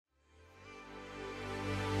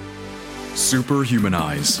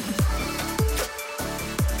Superhumanize.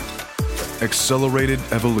 Accelerated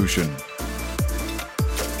evolution.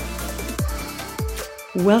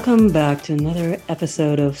 Welcome back to another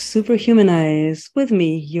episode of Superhumanize with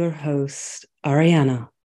me, your host, Ariana.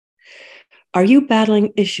 Are you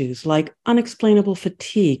battling issues like unexplainable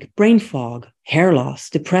fatigue, brain fog, hair loss,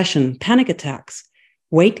 depression, panic attacks,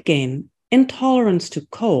 weight gain, intolerance to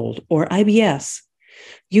cold, or IBS?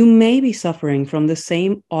 You may be suffering from the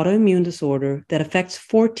same autoimmune disorder that affects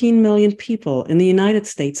 14 million people in the United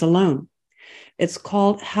States alone. It's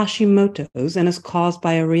called Hashimoto's and is caused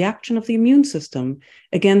by a reaction of the immune system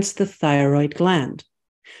against the thyroid gland.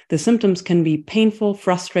 The symptoms can be painful,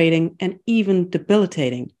 frustrating, and even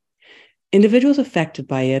debilitating. Individuals affected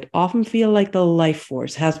by it often feel like the life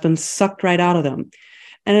force has been sucked right out of them,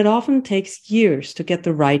 and it often takes years to get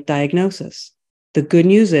the right diagnosis. The good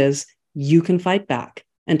news is you can fight back,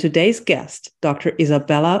 and today's guest, Dr.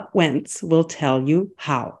 Izabella Wentz, will tell you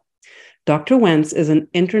how. Dr. Wentz is an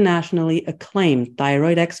internationally acclaimed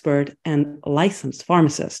thyroid expert and licensed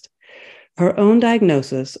pharmacist. Her own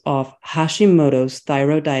diagnosis of Hashimoto's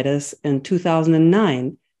thyroiditis in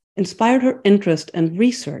 2009 inspired her interest and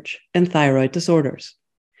research in thyroid disorders.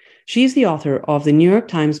 She is the author of the New York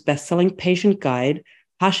Times bestselling patient guide,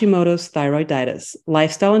 Hashimoto's Thyroiditis,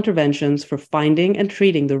 Lifestyle Interventions for Finding and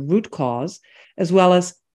Treating the Root Cause, as well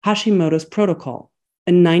as Hashimoto's Protocol,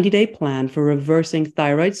 a 90-day plan for reversing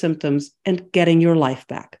thyroid symptoms and getting your life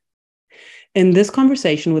back. In this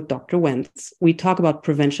conversation with Dr. Wentz, we talk about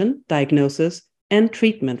prevention, diagnosis, and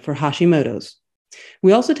treatment for Hashimoto's.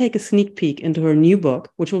 We also take a sneak peek into her new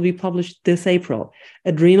book, which will be published this April,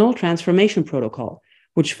 Adrenal Transformation Protocol,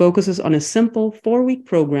 which focuses on a simple 4-week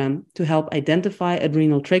program to help identify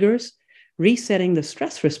adrenal triggers, resetting the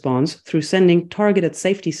stress response through sending targeted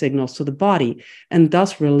safety signals to the body, and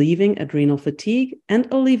thus relieving adrenal fatigue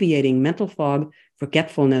and alleviating mental fog,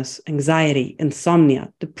 forgetfulness, anxiety,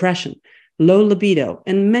 insomnia, depression, low libido,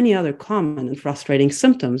 and many other common and frustrating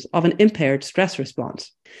symptoms of an impaired stress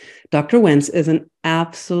response. Dr. Wentz is an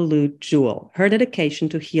absolute jewel. Her dedication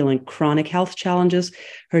to healing chronic health challenges,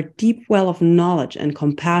 her deep well of knowledge and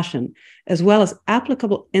compassion, as well as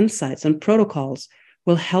applicable insights and protocols,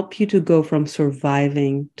 will help you to go from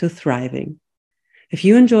surviving to thriving. If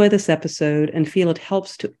you enjoy this episode and feel it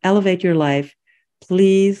helps to elevate your life,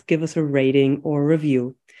 please give us a rating or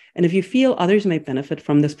review. And if you feel others may benefit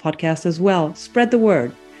from this podcast as well, spread the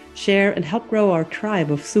word, share, and help grow our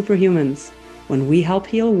tribe of superhumans. When we help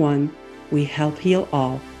heal one, we help heal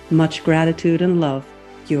all. Much gratitude and love.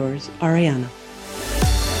 Yours, Ariana.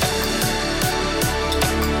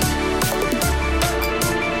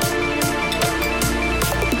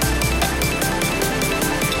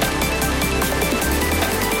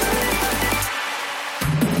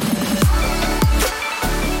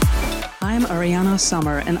 Ariana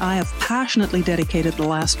Summer, and I have passionately dedicated the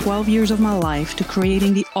last 12 years of my life to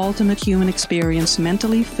creating the ultimate human experience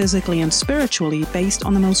mentally, physically, and spiritually based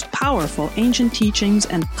on the most powerful ancient teachings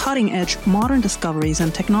and cutting-edge modern discoveries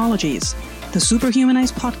and technologies. The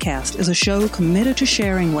Superhumanize podcast is a show committed to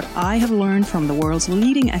sharing what I have learned from the world's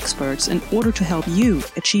leading experts in order to help you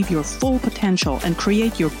achieve your full potential and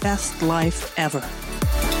create your best life ever.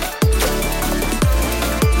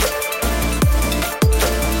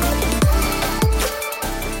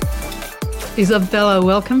 Izabella,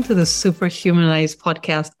 welcome to the Superhumanize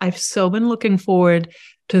podcast. I've so been looking forward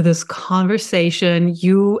to this conversation.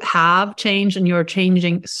 You have changed and you're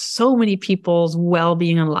changing so many people's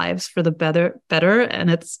well-being and lives for the better,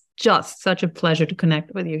 and it's just such a pleasure to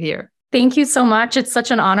connect with you here. Thank you so much. It's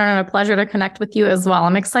such an honor and a pleasure to connect with you as well.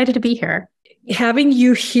 I'm excited to be here. Having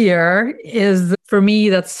you here is, for me,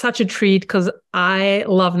 that's such a treat because I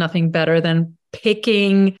love nothing better than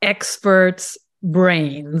picking experts'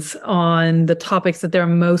 brains on the topics that they're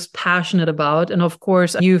most passionate about. And of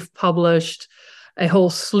course, you've published a whole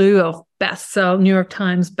slew of New York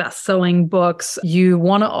Times best-selling books.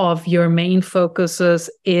 One of your main focuses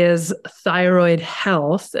is thyroid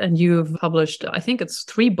health, and you've published, I think it's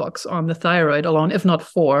 3 books on the thyroid alone, if not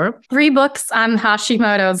 4. 3 books on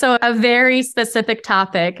Hashimoto. So a very specific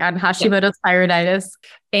topic on Hashimoto's thyroiditis.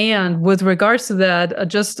 And with regards to that,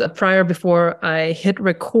 just prior before I hit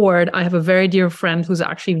record, I have a very dear friend who's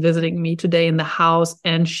actually visiting me today in the house,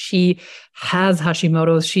 and she has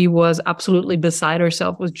Hashimoto's. She was absolutely beside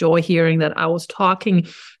herself with joy hearing that I was talking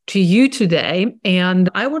to you today. And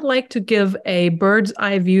I would like to give a bird's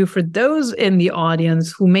eye view for those in the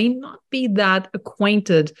audience who may not be that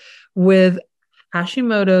acquainted with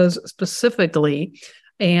Hashimoto's specifically,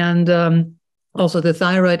 and also the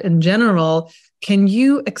thyroid in general. Can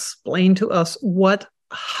you explain to us what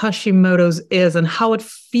Hashimoto's is and how it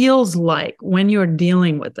feels like when you're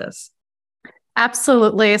dealing with this?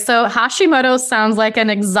 Absolutely. So Hashimoto sounds like an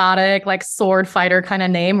exotic, like sword fighter kind of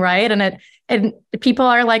name, right? And people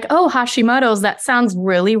are like, oh, Hashimoto's, that sounds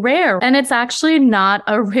really rare. And it's actually not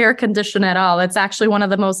a rare condition at all. It's actually one of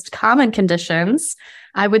the most common conditions.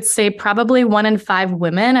 I would say probably 1 in 5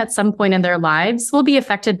 women at some point in their lives will be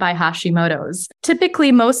affected by Hashimoto's.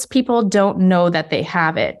 Typically, most people don't know that they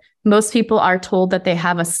have it. Most people are told that they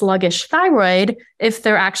have a sluggish thyroid if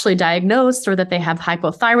they're actually diagnosed, or that they have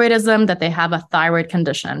hypothyroidism, that they have a thyroid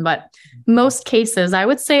condition. But most cases, I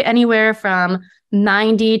would say anywhere from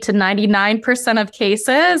 90 to 99% of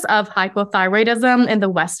cases of hypothyroidism in the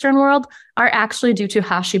Western world are actually due to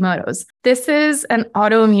Hashimoto's. This is an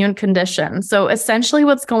autoimmune condition. So essentially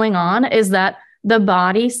what's going on is that the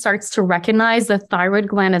body starts to recognize the thyroid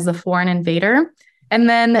gland as a foreign invader. And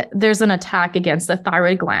then there's an attack against the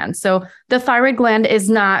thyroid gland. So the thyroid gland is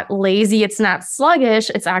not lazy. It's not sluggish.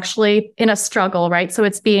 It's actually in a struggle, right? So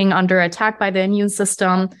it's being under attack by the immune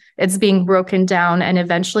system. It's being broken down, and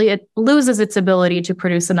eventually it loses its ability to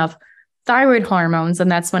produce enough thyroid hormones. And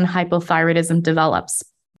that's when hypothyroidism develops.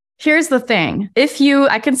 Here's the thing.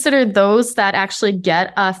 I consider those that actually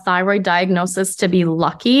get a thyroid diagnosis to be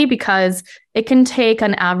lucky, because it can take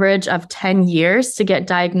an average of 10 years to get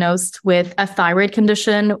diagnosed with a thyroid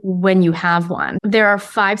condition when you have one. There are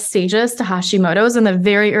 5 stages to Hashimoto's. In the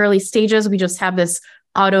very early stages, we just have this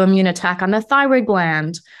autoimmune attack on the thyroid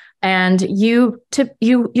gland. And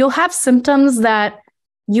you'll have symptoms that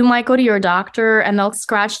you might go to your doctor and they'll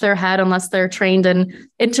scratch their head, unless they're trained in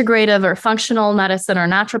integrative or functional medicine or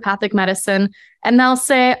naturopathic medicine. And they'll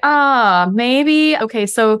say, maybe, okay,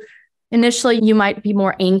 so initially you might be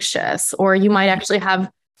more anxious, or you might actually have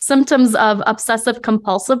symptoms of obsessive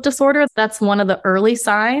compulsive disorder. That's one of the early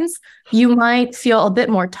signs. You might feel a bit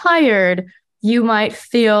more tired. You might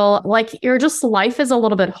feel like life is a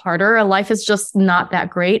little bit harder. Life is just not that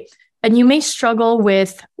great. And you may struggle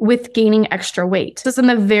with gaining extra weight. This is in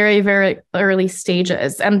the very, very early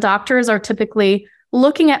stages. And doctors are typically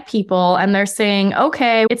looking at people and they're saying,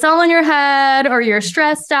 okay, it's all in your head, or you're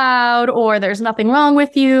stressed out, or there's nothing wrong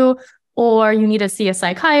with you, or you need to see a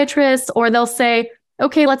psychiatrist. Or they'll say,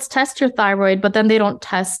 okay, let's test your thyroid, but then they don't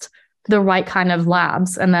test the right kind of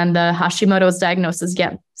labs. And then the Hashimoto's diagnosis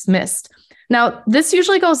gets missed. Now, this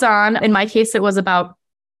usually goes on. In my case, it was about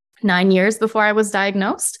 9 years before I was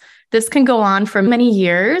diagnosed. This can go on for many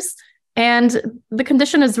years. And the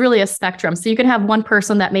condition is really a spectrum. So you can have one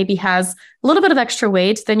person that maybe has a little bit of extra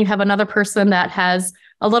weight. Then you have another person that has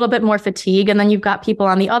a little bit more fatigue. And then you've got people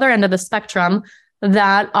on the other end of the spectrum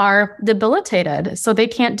that are debilitated. So they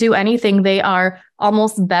can't do anything. They are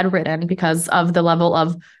almost bedridden because of the level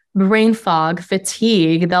of brain fog,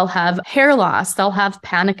 fatigue. They'll have hair loss. They'll have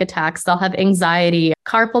panic attacks. They'll have anxiety,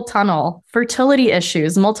 carpal tunnel, fertility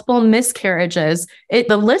issues, multiple miscarriages.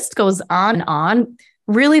 The list goes on and on.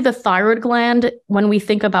 Really, the thyroid gland, when we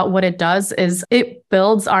think about what it does, is it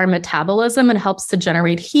builds our metabolism and helps to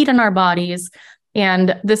generate heat in our bodies.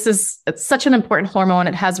 And it's such an important hormone.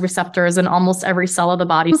 It has receptors in almost every cell of the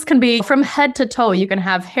body. This can be from head to toe. You can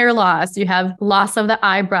have hair loss. You have loss of the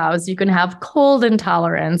eyebrows. You can have cold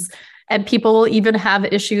intolerance. And people will even have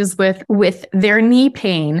issues with their knee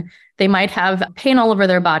pain. They might have pain all over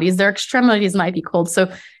their bodies. Their extremities might be cold.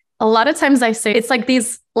 So a lot of times I say it's like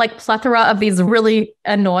these plethora of these really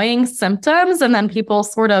annoying symptoms. And then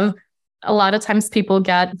a lot of times people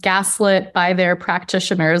get gaslit by their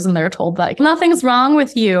practitioners and they're told like, nothing's wrong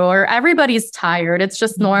with you, or everybody's tired. It's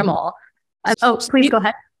just normal. Please go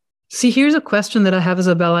ahead. See, here's a question that I have,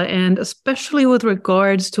 Izabella, and especially with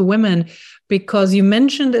regards to women, because you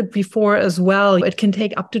mentioned it before as well. It can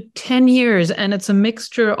take up to 10 years, and it's a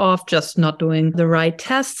mixture of just not doing the right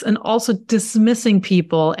tests and also dismissing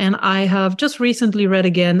people. And I have just recently read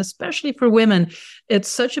again, especially for women, it's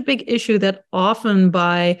such a big issue that often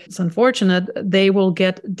it's unfortunate, they will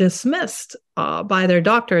get dismissed by their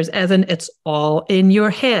doctors as in it's all in your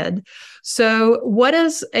head. So what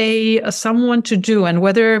is someone to do? And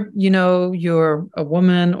whether, you're a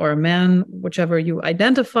woman or a man, whichever you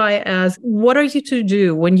identify as, what are you to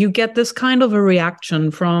do when you get this kind of a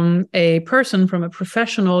reaction from a person, from a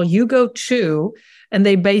professional you go to, and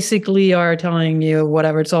they basically are telling you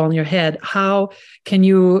whatever, it's all in your head? How can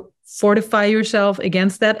you fortify yourself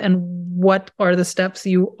against that? And what are the steps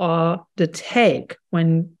you are to take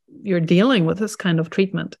when you're dealing with this kind of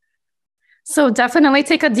treatment? So definitely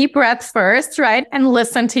take a deep breath first, right? And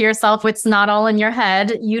listen to yourself. It's not all in your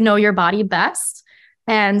head. You know your body best.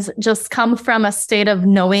 And just come from a state of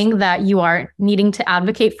knowing that you are needing to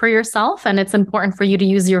advocate for yourself. And it's important for you to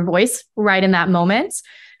use your voice right in that moment.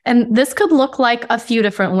 And this could look like a few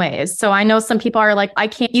different ways. So I know some people are like,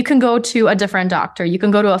 you can go to a different doctor. You can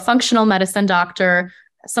go to a functional medicine doctor,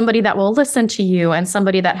 somebody that will listen to you and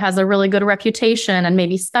somebody that has a really good reputation and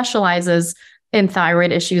maybe specializes in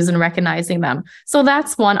thyroid issues and recognizing them. So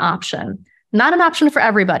that's one option. Not an option for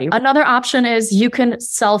everybody. Another option is you can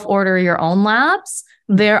self-order your own labs.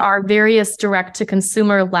 There are various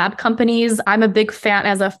direct-to-consumer lab companies. I'm a big fan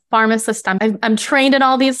as a pharmacist. I'm trained in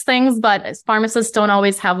all these things, but pharmacists don't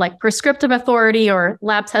always have like prescriptive authority or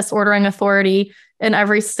lab test ordering authority in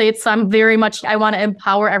every state. So I want to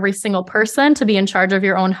empower every single person to be in charge of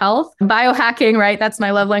your own health. Biohacking, right? That's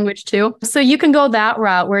my love language too. So you can go that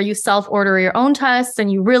route where you self-order your own tests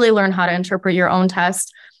and you really learn how to interpret your own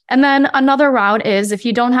test. And then another route is if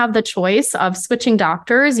you don't have the choice of switching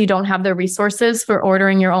doctors, you don't have the resources for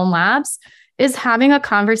ordering your own labs, is having a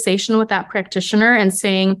conversation with that practitioner and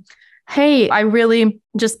saying, hey,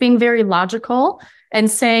 just being very logical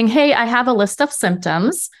and saying, hey, I have a list of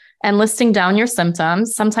symptoms and listing down your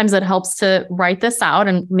symptoms. Sometimes it helps to write this out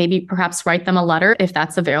and maybe perhaps write them a letter if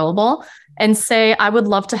that's available and say, I would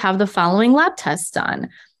love to have the following lab tests done.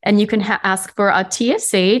 And you can ask for a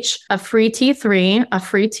TSH, a free T3, a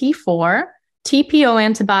free T4, TPO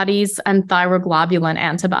antibodies, and thyroglobulin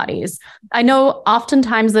antibodies. I know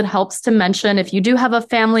oftentimes it helps to mention if you do have a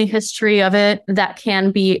family history of it, that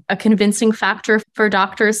can be a convincing factor for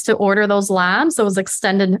doctors to order those labs, those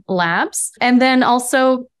extended labs. And then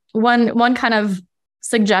also one kind of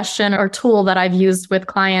suggestion or tool that I've used with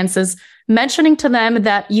clients is mentioning to them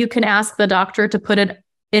that you can ask the doctor to put it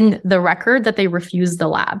in the record that they refuse the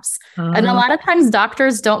labs. And a lot of times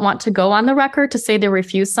doctors don't want to go on the record to say they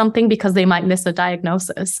refuse something because they might miss a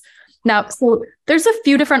diagnosis. Now, so there's a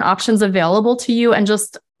few different options available to you. And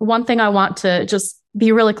just one thing I want to just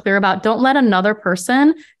be really clear about, don't let another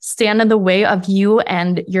person stand in the way of you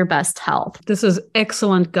and your best health. This is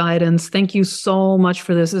excellent guidance. Thank you so much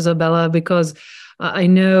for this, Izabella, because I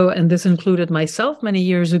know, and this included myself many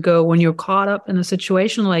years ago, when you're caught up in a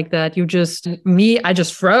situation like that, I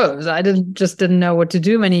just froze. I didn't know what to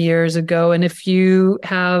do many years ago. And if you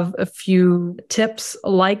have a few tips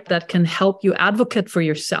like that can help you advocate for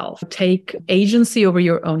yourself, take agency over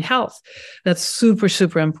your own health, that's super,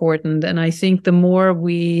 super important. And I think the more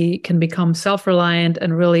we can become self-reliant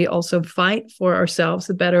and really also fight for ourselves,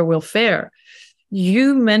 the better we'll fare.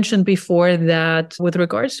 You mentioned before that with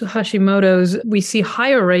regards to Hashimoto's, we see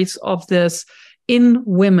higher rates of this in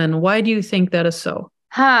women. Why do you think that is so?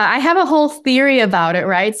 I have a whole theory about it,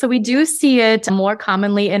 right? So we do see it more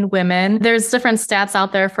commonly in women. There's different stats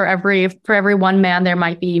out there for every one man, there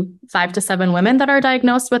might be 5 to 7 women that are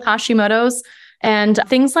diagnosed with Hashimoto's. And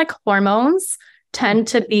things like hormones tend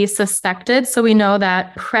to be suspected. So we know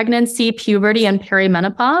that pregnancy, puberty, and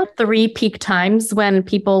perimenopause, 3 peak times when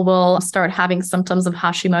people will start having symptoms of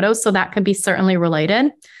Hashimoto's. So that could be certainly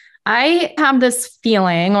related. I have this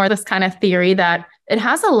feeling or this kind of theory that it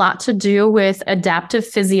has a lot to do with adaptive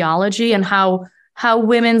physiology and how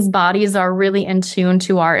women's bodies are really in tune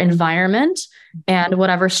to our environment and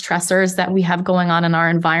whatever stressors that we have going on in our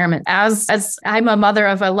environment. As I'm a mother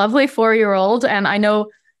of a lovely 4-year-old, and I know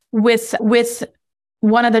with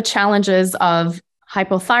one of the challenges of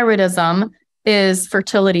hypothyroidism is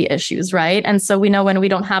fertility issues, right? And so we know when we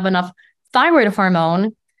don't have enough thyroid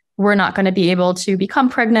hormone, we're not going to be able to become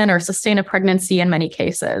pregnant or sustain a pregnancy in many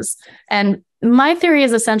cases. And my theory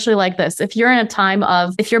is essentially like this. If you're in a time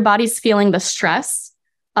if your body's feeling the stress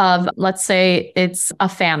of, let's say it's a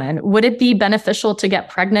famine, would it be beneficial to get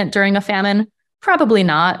pregnant during a famine? Probably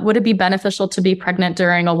not. Would it be beneficial to be pregnant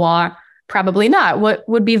during a war? Probably not. What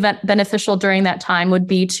would be beneficial during that time would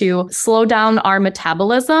be to slow down our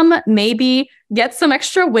metabolism, maybe get some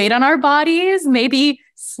extra weight on our bodies, maybe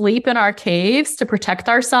sleep in our caves to protect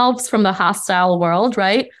ourselves from the hostile world,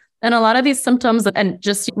 right? And a lot of these symptoms and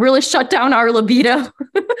just really shut down our libido.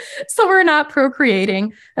 So we're not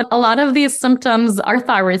procreating. And a lot of these symptoms are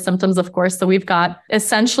thyroid symptoms, of course. So we've got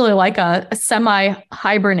essentially like a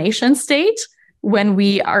semi-hibernation state when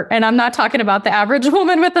we are, and I'm not talking about the average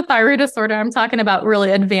woman with a thyroid disorder. I'm talking about really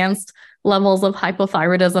advanced levels of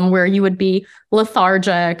hypothyroidism where you would be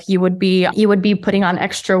lethargic, you would be putting on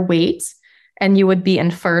extra weight, and you would be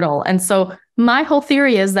infertile. And so my whole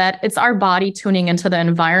theory is that it's our body tuning into the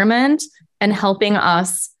environment and helping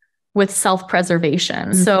us with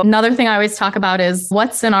self-preservation. Mm-hmm. So another thing I always talk about is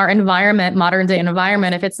what's in our environment, modern day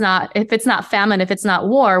environment. If it's not famine, if it's not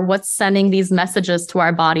war, what's sending these messages to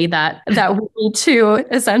our body that we need to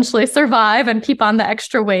essentially survive and keep on the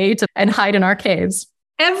extra weight and hide in our caves?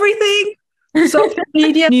 Everything, social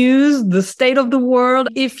media, news, the state of the world.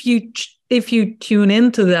 If you if you tune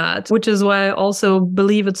into that, which is why I also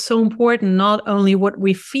believe it's so important, not only what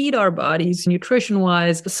we feed our bodies,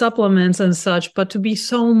 nutrition-wise, supplements and such, but to be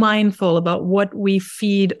so mindful about what we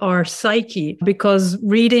feed our psyche. Because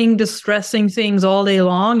reading distressing things all day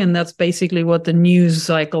long, and that's basically what the news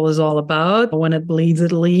cycle is all about. When it bleeds,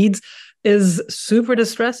 it leads, is super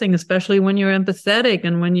distressing, especially when you're empathetic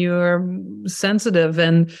and when you're sensitive.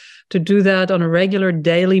 And to do that on a regular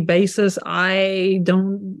daily basis, I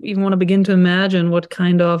don't even want to begin to imagine what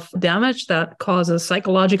kind of damage that causes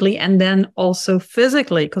psychologically and then also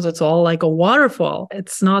physically, because it's all like a waterfall.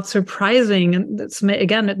 It's not surprising. And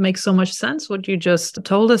again, it makes so much sense what you just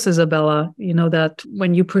told us, Izabella, that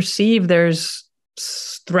when you perceive there's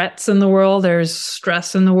threats in the world, there's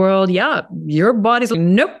stress in the world. Yeah, your body's like,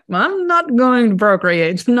 nope, I'm not going to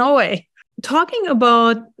procreate. No way. Talking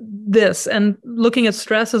about this and looking at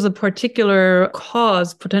stress as a particular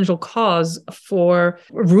potential root cause for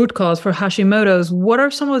Hashimoto's, what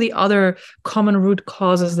are some of the other common root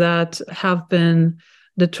causes that have been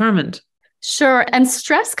determined? Sure. And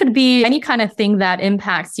stress could be any kind of thing that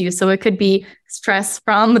impacts you. So it could be stress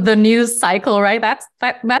from the news cycle, right?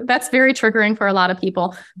 That's very triggering for a lot of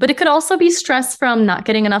people. But it could also be stress from not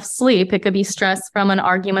getting enough sleep. It could be stress from an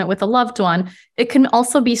argument with a loved one. It can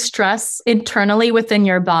also be stress internally within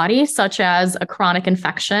your body, such as a chronic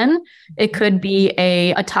infection. It could be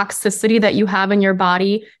a toxicity that you have in your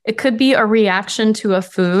body. It could be a reaction to a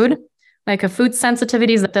food, like a food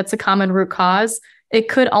sensitivity. That's a common root cause. It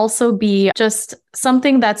could also be just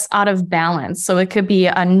something that's out of balance. So it could be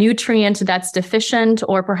a nutrient that's deficient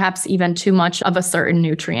or perhaps even too much of a certain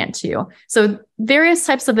nutrient to you. So various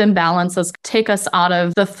types of imbalances take us out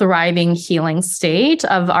of the thriving, healing state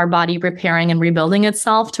of our body repairing and rebuilding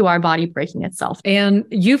itself to our body breaking itself. And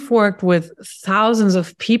you've worked with thousands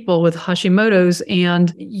of people with Hashimoto's,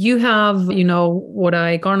 and you have, what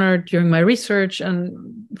I garnered during my research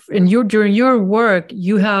and during your work,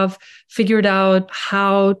 you have figured out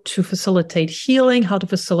how to facilitate healing, how to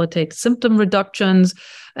facilitate symptom reductions,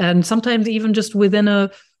 and sometimes even just within a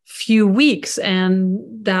few weeks. And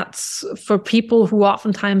that's for people who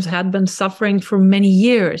oftentimes had been suffering for many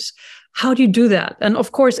years. How do you do that? And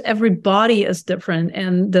of course, every body is different,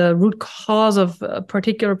 and the root cause of a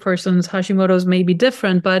particular person's Hashimoto's may be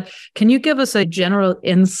different, but can you give us a general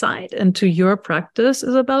insight into your practice,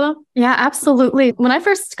 Izabella? Yeah, absolutely. When I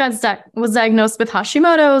first was diagnosed with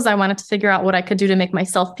Hashimoto's, I wanted to figure out what I could do to make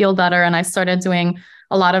myself feel better. And I started doing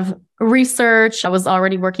a lot of research. I was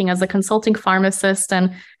already working as a consulting pharmacist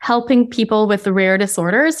and helping people with rare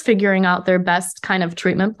disorders, figuring out their best kind of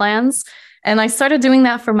treatment plans. And I started doing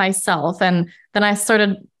that for myself. And then I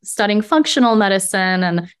started studying functional medicine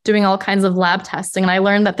and doing all kinds of lab testing. And I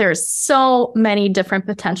learned that there's so many different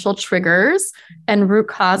potential triggers and root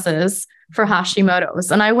causes for Hashimoto's.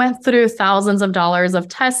 And I went through thousands of dollars of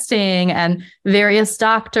testing and various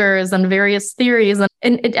doctors and various theories.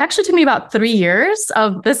 And it actually took me about 3 years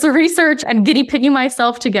of this research and guinea pigging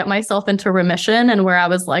myself to get myself into remission, and where I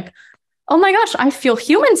was like, oh my gosh, I feel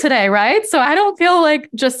human today, right? So I don't feel like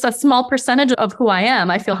just a small percentage of who I am.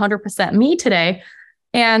 I feel 100% me today.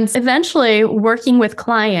 And eventually, working with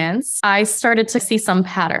clients, I started to see some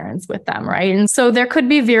patterns with them, right? And so there could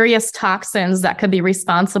be various toxins that could be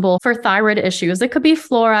responsible for thyroid issues. It could be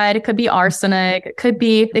fluoride, it could be arsenic, it could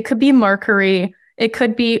be mercury. It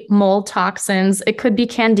could be mold toxins. It could be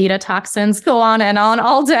candida toxins. Go on and on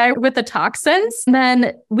all day with the toxins. And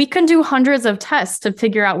then we can do hundreds of tests to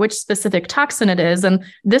figure out which specific toxin it is. And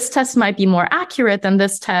this test might be more accurate than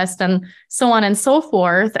this test, and so on and so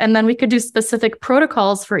forth. And then we could do specific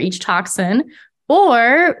protocols for each toxin,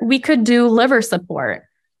 or we could do liver support.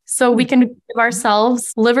 So we can give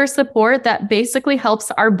ourselves liver support that basically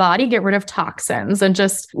helps our body get rid of toxins. And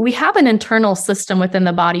we have an internal system within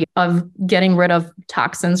the body of getting rid of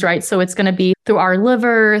toxins, right? So it's going to be through our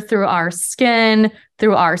liver, through our skin,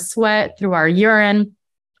 through our sweat, through our urine,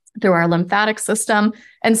 through our lymphatic system.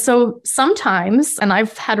 And so sometimes, and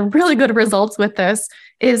I've had really good results with this,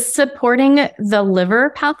 is supporting the liver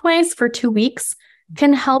pathways for 2 weeks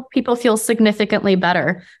can help people feel significantly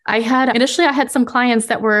better. Initially I had some clients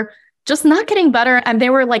that were just not getting better, and they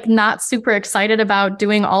were like not super excited about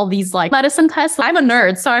doing all these like medicine tests. I'm a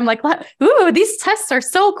nerd, so I'm like, ooh, these tests are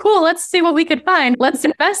so cool. Let's see what we could find. Let's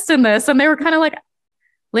invest in this. And they were kind of like,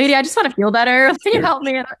 lady, I just want to feel better. Can you help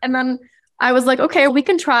me? And then I was like, okay, we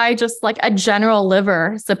can try just like a general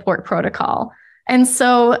liver support protocol. And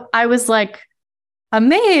so I was like,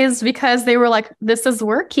 amazed, because they were like, this is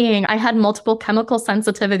working. I had multiple chemical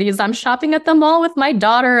sensitivities. I'm shopping at the mall with my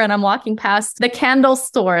daughter and I'm walking past the candle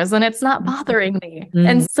stores and it's not bothering me. Mm-hmm.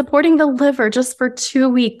 And supporting the liver just for 2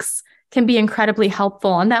 weeks can be incredibly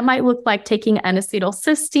helpful. And that might look like taking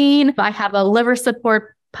N-acetylcysteine. I have a liver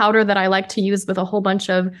support powder that I like to use with a whole bunch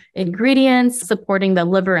of ingredients, supporting the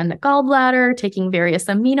liver and the gallbladder, taking various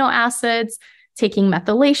amino acids, taking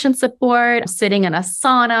methylation support, sitting in a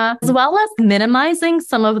sauna, as well as minimizing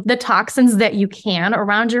some of the toxins that you can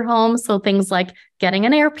around your home. So things like getting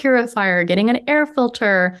an air purifier, getting an air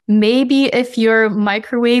filter. Maybe if you're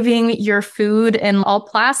microwaving your food in all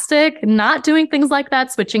plastic, not doing things like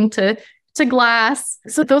that, switching to glass.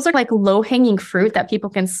 So those are like low-hanging fruit that people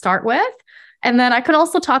can start with. And then I could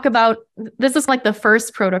also talk about, this is like the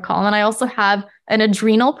first protocol. And I also have an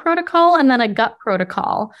adrenal protocol and then a gut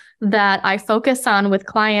protocol that I focus on with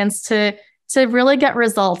clients to really get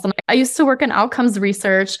results. And I used to work in outcomes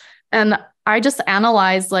research, and I just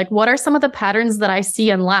analyzed like, what are some of the patterns that I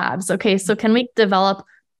see in labs? Okay, so can we develop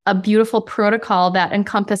a beautiful protocol that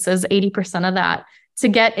encompasses 80% of that to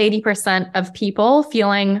get 80% of people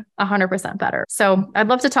feeling 100% better? So I'd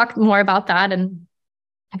love to talk more about that, and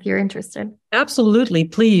if you're interested. Absolutely,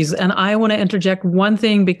 please. And I want to interject one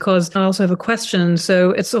thing because I also have a question.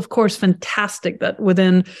 So it's, of course, fantastic that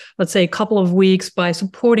within, let's say, a couple of weeks, by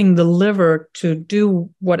supporting the liver to do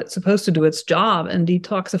what it's supposed to do, its job, and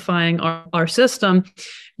detoxifying our system,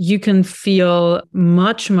 you can feel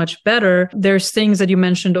much, much better. There's things that you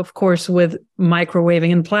mentioned, of course, with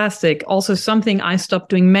microwaving and plastic. Also, something I stopped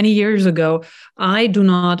doing many years ago. I do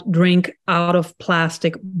not drink out of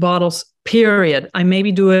plastic bottles, period. I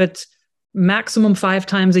maybe do it maximum 5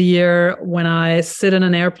 times a year when I sit in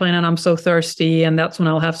an airplane and I'm so thirsty. And that's when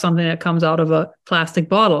I'll have something that comes out of a plastic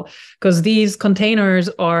bottle, because these containers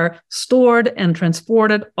are stored and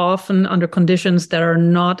transported often under conditions that are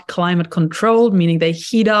not climate controlled, meaning they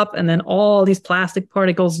heat up and then all these plastic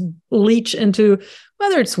particles leach into,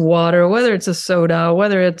 whether it's water, whether it's a soda,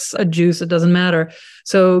 whether it's a juice, it doesn't matter.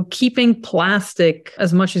 So keeping plastic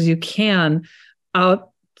as much as you can out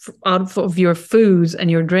of your foods and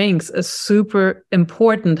your drinks is super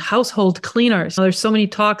important. Household cleaners. There's so many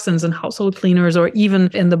toxins in household cleaners, or even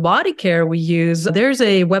in the body care we use. There's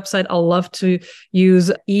a website I love to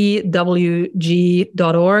use, EWG.org,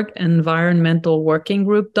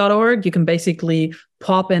 environmentalworkinggroup.org. You can basically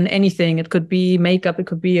pop in anything. It could be makeup, it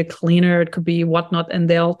could be a cleaner, it could be whatnot, and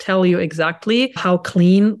they'll tell you exactly how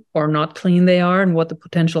clean or not clean they are and what the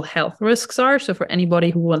potential health risks are. So for anybody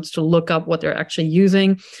who wants to look up what they're actually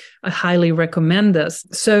using, I highly recommend this.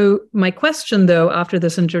 So my question, though, after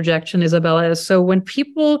this interjection, Izabella, is, so when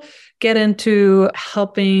people get into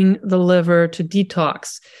helping the liver to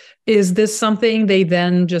detox, is this something they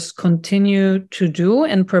then just continue to do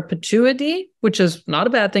in perpetuity, which is not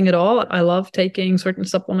a bad thing at all? I love taking certain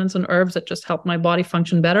supplements and herbs that just help my body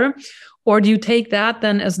function better. Or do you take that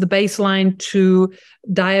then as the baseline to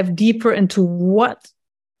dive deeper into what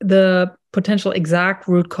the potential exact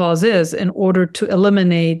root cause is in order to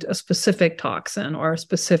eliminate a specific toxin or a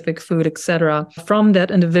specific food, etc., from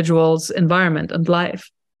that individual's environment and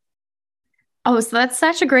life? Oh, so that's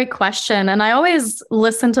such a great question. And I always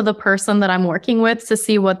listen to the person that I'm working with to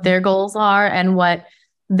see what their goals are and what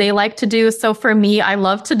they like to do. So for me, I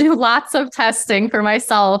love to do lots of testing for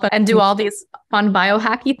myself and do all these fun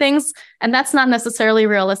biohacky things. And that's not necessarily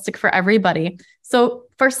realistic for everybody. So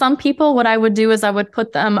for some people, what I would do is I would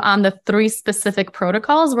put them on the 3 specific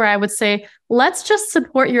protocols where I would say, let's just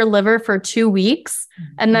support your liver for 2 weeks.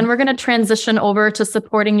 And then we're going to transition over to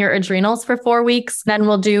supporting your adrenals for 4 weeks. Then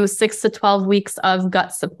we'll do 6 to 12 weeks of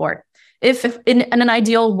gut support. If in an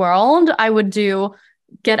ideal world, I would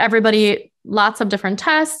get everybody lots of different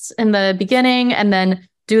tests in the beginning and then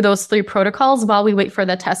do those 3 protocols while we wait for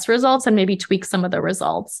the test results and maybe tweak some of the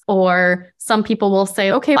results. Or some people will say,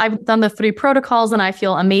 okay, I've done the 3 protocols and I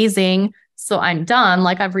feel amazing, so I'm done.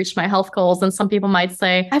 Like, I've reached my health goals. And some people might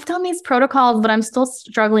say, I've done these protocols, but I'm still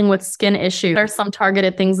struggling with skin issues. There are some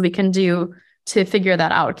targeted things we can do to figure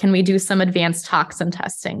that out. Can we do some advanced toxin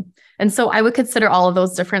testing? And so I would consider all of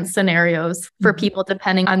those different scenarios for people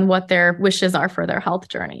depending on what their wishes are for their health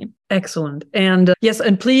journey. Excellent. And yes,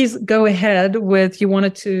 and please go ahead with, you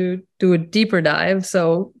wanted to do a deeper dive.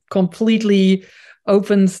 So completely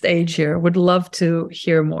open stage here. Would love to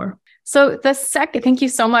hear more. So thank you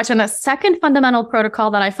so much. And the second fundamental protocol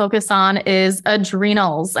that I focus on is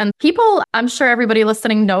adrenals. And people, I'm sure everybody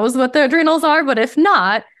listening knows what the adrenals are, but if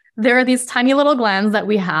not, there are these tiny little glands that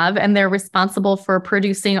we have, and they're responsible for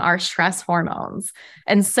producing our stress hormones.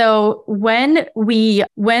 And so when we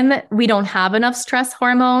don't have enough stress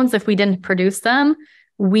hormones, if we didn't produce them,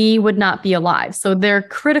 we would not be alive. So they're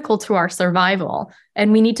critical to our survival.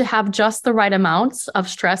 And we need to have just the right amounts of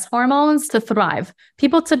stress hormones to thrive.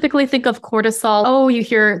 People typically think of cortisol. Oh, you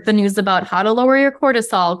hear the news about how to lower your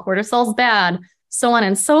cortisol. Cortisol's bad. so on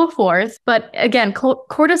and so forth. But again,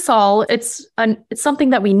 cortisol, it's something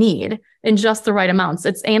that we need in just the right amounts.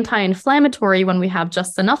 It's anti-inflammatory when we have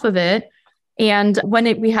just enough of it. And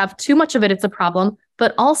when we have too much of it, it's a problem,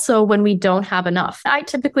 but also when we don't have enough. I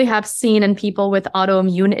typically have seen in people with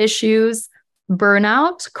autoimmune issues,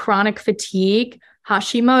 burnout, chronic fatigue,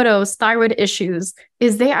 Hashimoto's, thyroid issues,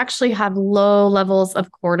 is they actually have low levels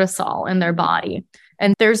of cortisol in their body.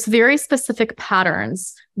 And there's very specific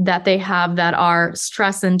patterns that they have that are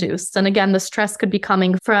stress induced. And again, the stress could be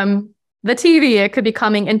coming from the TV. It could be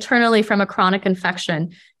coming internally from a chronic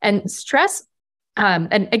infection. And stress,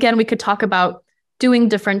 and again, we could talk about doing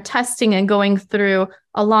different testing and going through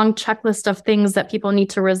a long checklist of things that people need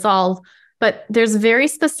to resolve. But there's very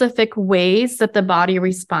specific ways that the body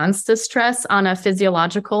responds to stress on a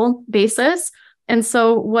physiological basis. And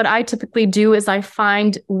so what I typically do is I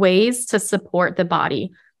find ways to support the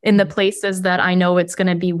body in the places that I know it's going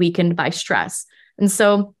to be weakened by stress. And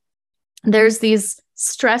so there's these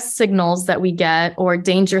stress signals that we get, or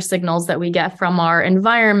danger signals that we get from our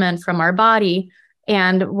environment, from our body.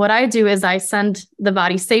 And what I do is I send the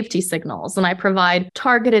body safety signals, and I provide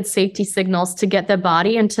targeted safety signals to get the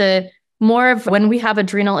body into more of, when we have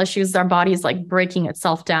adrenal issues, our body is like breaking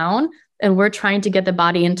itself down, and we're trying to get the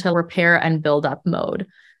body into repair and build up mode.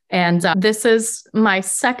 And this is my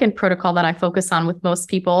second protocol that I focus on with most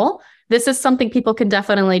people. This is something people can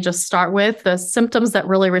definitely just start with. The symptoms that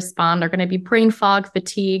really respond are going to be brain fog,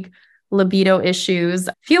 fatigue, libido issues,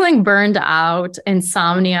 feeling burned out,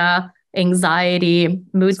 insomnia, anxiety,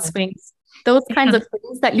 mood swings, those kinds of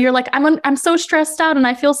things that you're like, I'm so stressed out and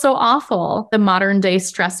I feel so awful. The modern day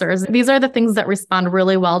stressors, these are the things that respond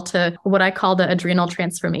really well to what I call the adrenal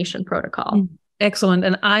transformation protocol. Excellent.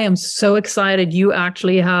 And I am so excited. You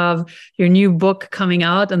actually have your new book coming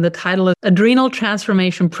out, and the title is Adrenal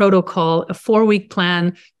Transformation Protocol, a 4-week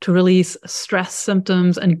plan to release stress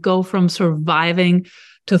symptoms and go from surviving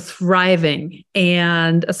to thriving.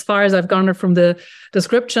 And as far as I've garnered from the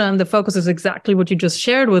description, the focus is exactly what you just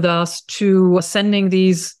shared with us, to sending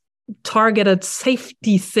these targeted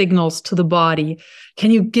safety signals to the body.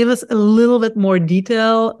 Can you give us a little bit more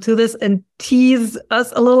detail to this and tease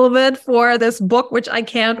us a little bit for this book, which I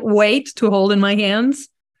can't wait to hold in my hands?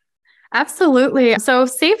 Absolutely. So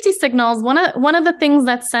safety signals, one of the things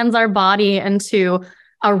that sends our body into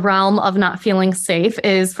a realm of not feeling safe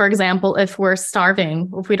is, for example, if we're starving,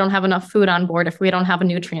 if we don't have enough food on board, if we don't have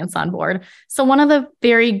nutrients on board. So one of the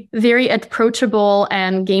very, very approachable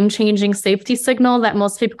and game-changing safety signal that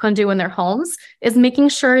most people can do in their homes is making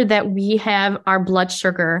sure that we have our blood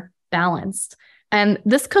sugar balanced. And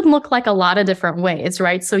this could look like a lot of different ways,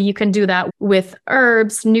 right? So you can do that with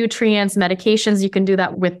herbs, nutrients, medications. You can do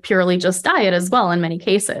that with purely just diet as well in many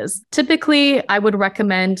cases. Typically, I would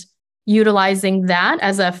recommend utilizing that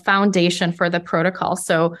as a foundation for the protocol.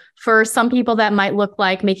 So for some people, that might look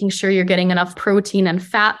like making sure you're getting enough protein and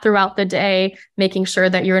fat throughout the day, making sure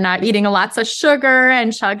that you're not eating lots of sugar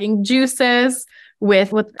and chugging juices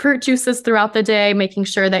with fruit juices throughout the day, making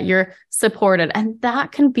sure that you're supported. And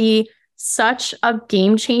that can be such a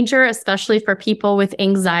game changer, especially for people with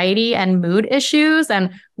anxiety and mood issues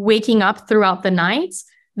and waking up throughout the night.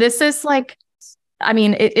 This is like,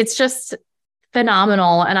 it's just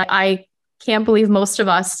phenomenal. And I can't believe most of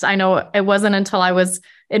us, I know it wasn't until I was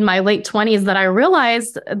in my late 20s that I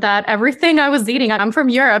realized that everything I was eating, I'm from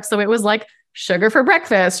Europe, so it was like sugar for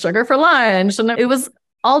breakfast, sugar for lunch, and it was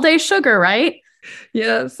all day sugar, right?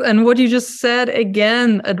 Yes. And what you just said,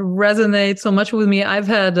 again, it resonates so much with me. I've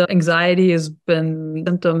had anxiety has been a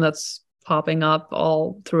symptom that's popping up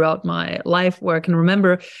all throughout my life where I can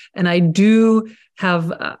remember. And I do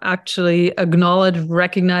have actually acknowledged,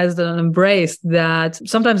 recognized, and embraced that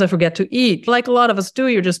sometimes I forget to eat. Like a lot of us do,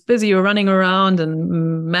 you're just busy, you're running around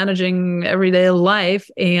and managing everyday life.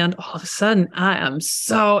 And all of a sudden, I am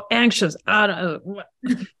so anxious.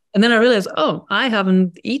 And then I realized, I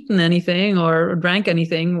haven't eaten anything or drank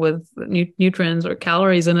anything with nutrients or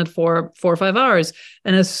calories in it for 4 or 5 hours.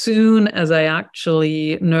 And as soon as I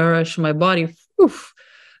actually nourish my body,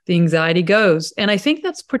 the anxiety goes. And I think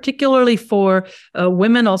that's particularly for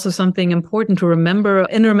women also something important to remember.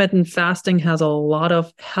 Intermittent fasting has a lot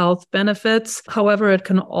of health benefits. However, it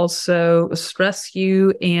can also stress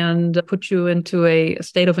you and put you into a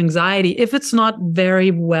state of anxiety if it's not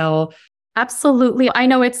very well. Absolutely. I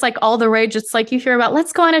know it's like all the rage. It's like you hear about,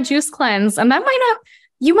 let's go on a juice cleanse. And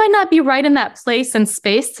you might not be right in that place and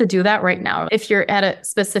space to do that right now if you're at a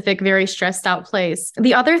specific, very stressed out place.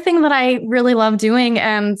 The other thing that I really love doing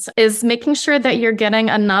is making sure that you're getting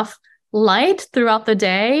enough light throughout the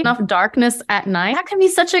day, enough darkness at night. That can be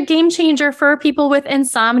such a game changer for people with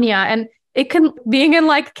insomnia. And being in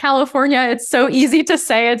like California, it's so easy to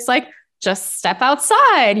say, it's like, just step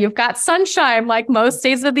outside. You've got sunshine like most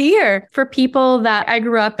days of the year. For people that I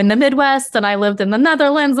grew up in the Midwest and I lived in the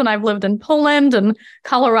Netherlands and I've lived in Poland and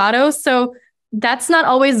Colorado. So that's not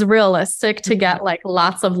always realistic to get like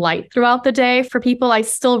lots of light throughout the day. For people, I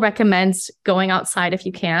still recommend going outside if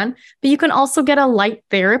you can, but you can also get a light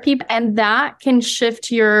therapy, and that can shift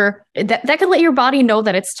that can let your body know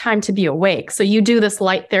that it's time to be awake. So you do this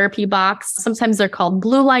light therapy box. Sometimes they're called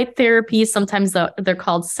blue light therapy. Sometimes they're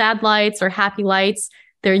called sad lights or happy lights.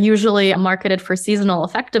 They're usually marketed for seasonal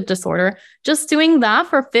affective disorder. Just doing that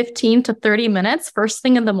for 15 to 30 minutes first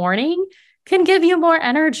thing in the morning can give you more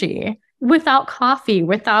energy. Without coffee,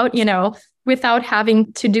 without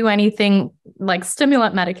having to do anything like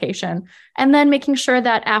stimulant medication. And then making sure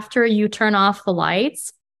that after you turn off the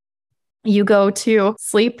lights, you go to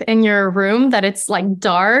sleep in your room, that it's like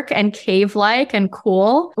dark and cave-like and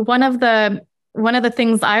cool. One of the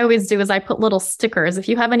things I always do is I put little stickers. If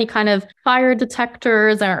you have any kind of fire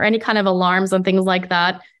detectors or any kind of alarms and things like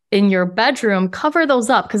that in your bedroom, cover those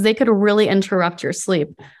up because they could really interrupt your sleep.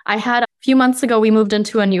 I had a few months ago, we moved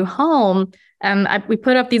into a new home and we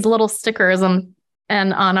put up these little stickers and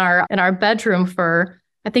in our bedroom for,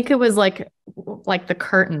 I think it was like the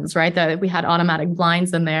curtains, right? That we had automatic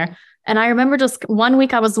blinds in there. And I remember just one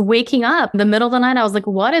week I was waking up in the middle of the night. I was like,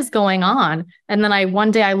 what is going on? And then one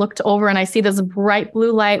day I looked over and I see this bright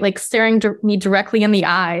blue light, like staring me directly in the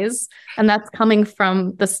eyes. And that's coming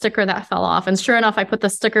from the sticker that fell off. And sure enough, I put the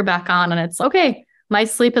sticker back on and it's okay. My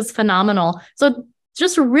sleep is phenomenal. So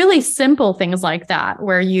just really simple things like that,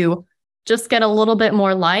 where you just get a little bit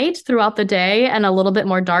more light throughout the day and a little bit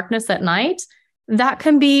more darkness at night. That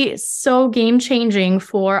can be so game changing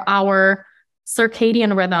for our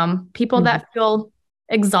circadian rhythm. People that feel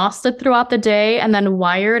exhausted throughout the day and then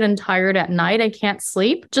wired and tired at night and can't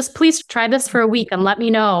sleep, just please try this for a week and let me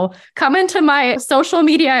know. Come into my social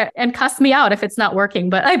media and cuss me out if it's not working,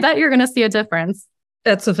 but I bet you're going to see a difference.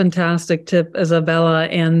 That's a fantastic tip,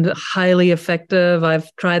 Izabella, and highly effective. I've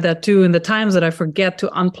tried that too. In the times that I forget to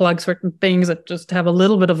unplug certain things that just have a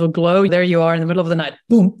little bit of a glow, there you are in the middle of the night,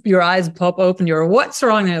 boom, your eyes pop open, you're, what's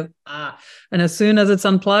wrong? And as soon as it's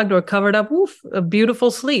unplugged or covered up, woof, a beautiful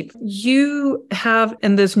sleep. You have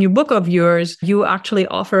in this new book of yours, you actually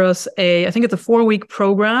offer us I think it's a 4-week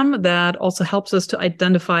program that also helps us to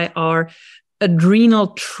identify our adrenal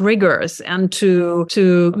triggers and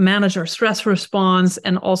to manage our stress response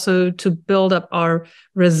and also to build up our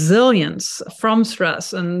resilience from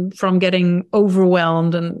stress and from getting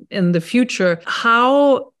overwhelmed and in the future.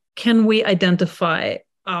 How can we identify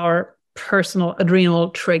our personal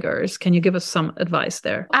adrenal triggers? Can you give us some advice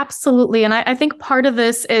there? Absolutely. And I think part of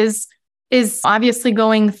this is obviously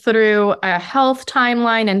going through a health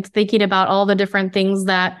timeline and thinking about all the different things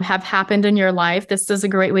that have happened in your life. This is a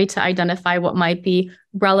great way to identify what might be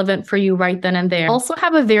relevant for you right then and there. Also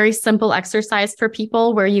have a very simple exercise for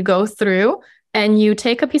people where you go through and you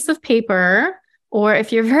take a piece of paper, or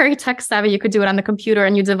if you're very tech savvy, you could do it on the computer,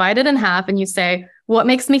 and you divide it in half and you say, what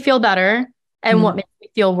makes me feel better and what makes me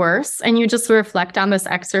feel worse? And you just reflect on this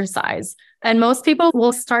exercise. And most people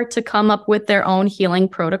will start to come up with their own healing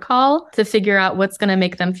protocol to figure out what's going to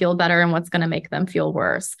make them feel better and what's going to make them feel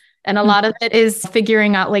worse. And a lot of it is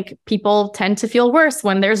figuring out, like, people tend to feel worse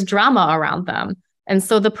when there's drama around them. And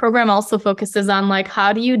so the program also focuses on, like,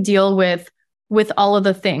 how do you deal with all of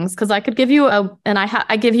the things? Because I could give you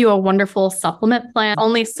I give you a wonderful supplement plan,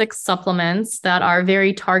 only 6 supplements that are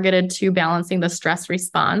very targeted to balancing the stress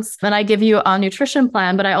response. Then I give you a nutrition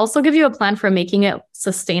plan, but I also give you a plan for making it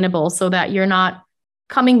sustainable so that you're not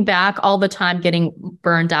coming back all the time, getting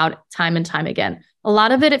burned out time and time again. A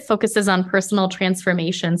lot of it focuses on personal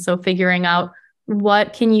transformation. So figuring out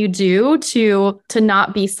what can you do to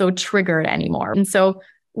not be so triggered anymore. And so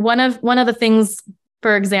one of the things,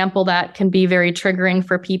 for example, that can be very triggering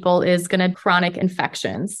for people is chronic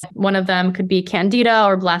infections. One of them could be Candida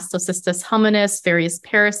or Blastocystis hominis, various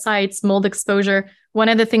parasites, mold exposure. One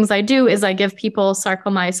of the things I do is I give people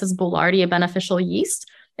Saccharomyces boulardii, a beneficial yeast,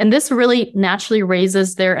 and this really naturally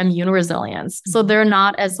raises their immune resilience. So they're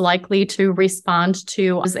not as likely to respond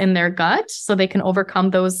to what's in their gut, so they can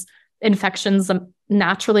overcome those infections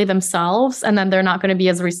naturally themselves, and then they're not going to be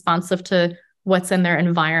as responsive to what's in their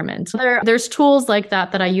environment. There's tools like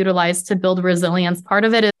that I utilize to build resilience. Part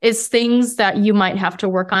of it is things that you might have to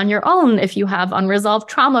work on your own. If you have unresolved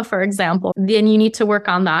trauma, for example, then you need to work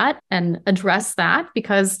on that and address that,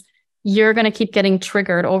 because you're going to keep getting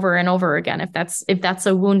triggered over and over again if that's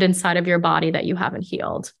a wound inside of your body that you haven't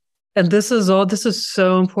healed. And this is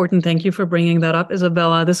so important. Thank you for bringing that up,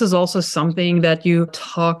 Izabella. This is also something that you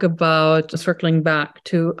talk about, circling back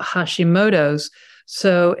to Hashimoto's.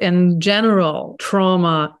 So in general,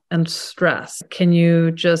 trauma and stress, can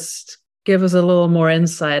you just give us a little more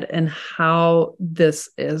insight in how this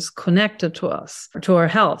is connected to us, to our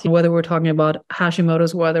health, whether we're talking about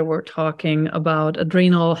Hashimoto's, whether we're talking about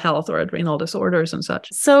adrenal health or adrenal disorders and such?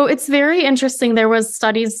 So it's very interesting. There was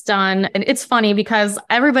studies done, and it's funny because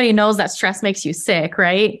everybody knows that stress makes you sick,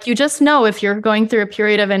 right? You just know if you're going through a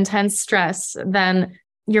period of intense stress, then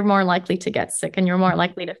you're more likely to get sick and you're more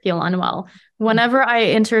likely to feel unwell. Whenever I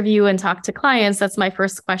interview and talk to clients, that's my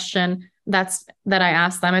first question that I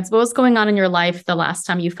ask them. It's what was going on in your life the last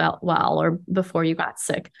time you felt well or before you got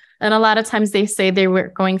sick. And a lot of times they say they were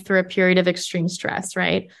going through a period of extreme stress,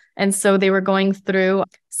 right? And so they were going through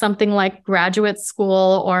something like graduate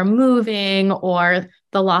school or moving or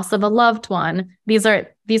the loss of a loved one.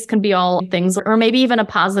 These can be all things, or maybe even a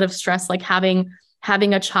positive stress like having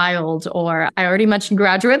a child, or I already mentioned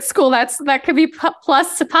graduate school. That could be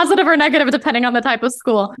plus positive or negative depending on the type of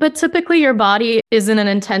school. But typically your body is in an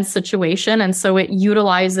intense situation. And so it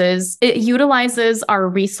utilizes our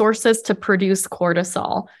resources to produce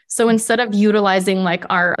cortisol. So instead of utilizing like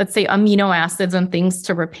our, let's say, amino acids and things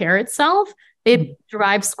to repair itself, it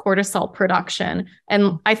drives cortisol production.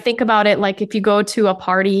 And I think about it like if you go to a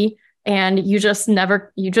party and you just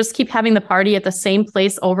keep having the party at the same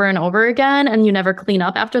place over and over again, and you never clean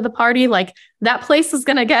up after the party, like that place is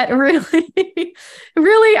going to get really,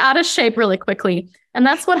 really out of shape really quickly. And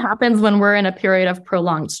that's what happens when we're in a period of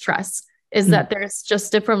prolonged stress, is that there's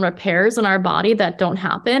just different repairs in our body that don't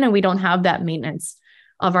happen, and we don't have that maintenance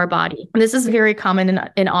of our body. And this is very common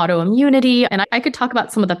in autoimmunity. And I could talk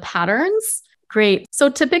about some of the patterns. Great. So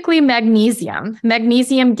typically magnesium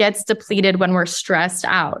gets depleted when we're stressed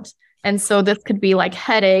out. And so this could be like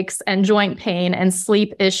headaches and joint pain and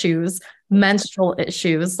sleep issues, menstrual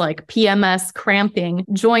issues like PMS, cramping,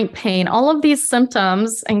 joint pain, all of these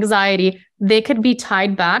symptoms, anxiety, they could be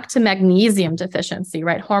tied back to magnesium deficiency,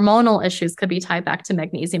 right? Hormonal issues could be tied back to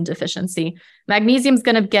magnesium deficiency. Magnesium is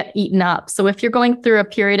going to get eaten up. So if you're going through a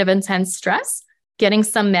period of intense stress, getting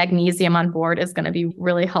some magnesium on board is going to be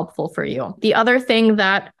really helpful for you. The other thing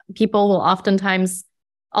that people will oftentimes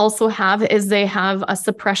also have is they have a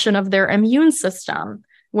suppression of their immune system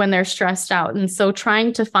when they're stressed out. And so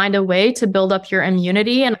trying to find a way to build up your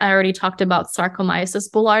immunity, and I already talked about Saccharomyces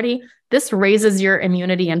boulardii, this raises your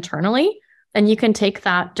immunity internally. And you can take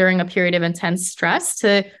that during a period of intense stress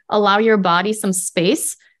to allow your body some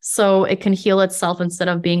space so it can heal itself instead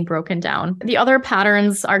of being broken down. The other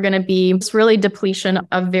patterns are going to be just really depletion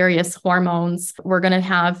of various hormones. We're going to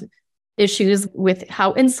have issues with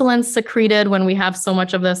how insulin's secreted when we have so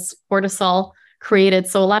much of this cortisol created.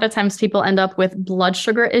 So a lot of times people end up with blood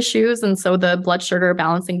sugar issues. And so the blood sugar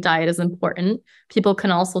balancing diet is important. People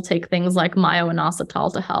can also take things like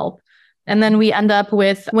myo-inositol to help. And then we end up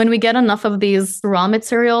with, when we get enough of these raw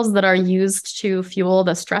materials that are used to fuel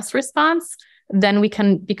the stress response, then we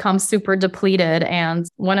can become super depleted. And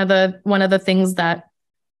one of the things that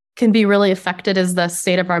can be really affected is the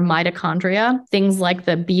state of our mitochondria. Things like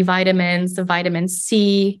the B vitamins, the vitamin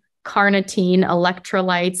C, carnitine,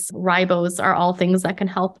 electrolytes, ribose are all things that can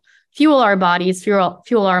help fuel our bodies, fuel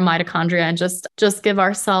our mitochondria, and just give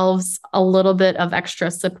ourselves a little bit of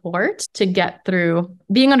extra support to get through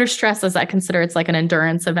being under stress, as I consider it's like an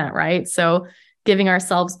endurance event, right? So giving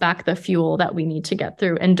ourselves back the fuel that we need to get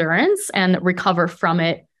through endurance and recover from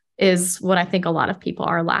it is what I think a lot of people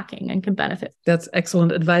are lacking and can benefit. That's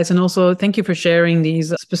excellent advice. And also thank you for sharing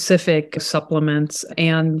these specific supplements.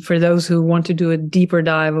 And for those who want to do a deeper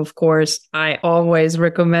dive, of course, I always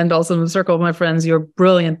recommend also in the circle of my friends, your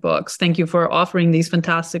brilliant books. Thank you for offering these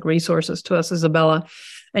fantastic resources to us, Izabella.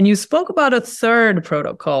 And you spoke about a third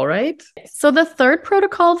protocol, right? So the third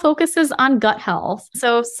protocol focuses on gut health.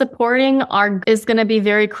 So supporting is going to be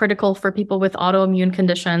very critical for people with autoimmune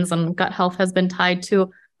conditions, and gut health has been tied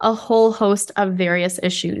to a whole host of various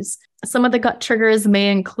issues. Some of the gut triggers may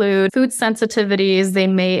include food sensitivities. They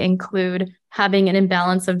may include having an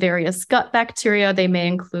imbalance of various gut bacteria. They may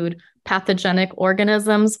include pathogenic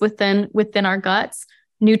organisms within our guts,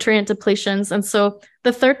 nutrient depletions. And so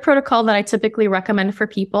the third protocol that I typically recommend for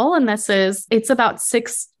people, and it's about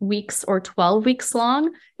 6 weeks or 12 weeks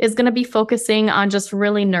long, is going to be focusing on just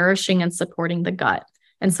really nourishing and supporting the gut.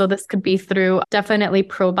 And so this could be through definitely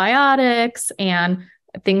probiotics and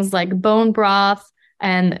things like bone broth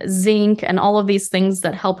and zinc and all of these things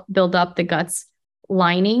that help build up the gut's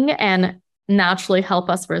lining and naturally help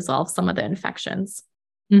us resolve some of the infections.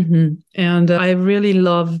 Mm-hmm. And I really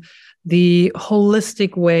love the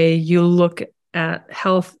holistic way you look at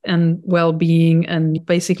health and well-being and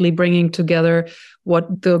basically bringing together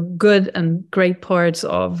what the good and great parts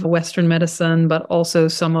of Western medicine, but also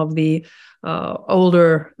some of the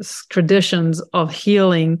older traditions of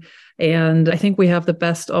healing. And I think we have the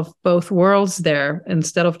best of both worlds there.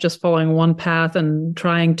 Instead of just following one path and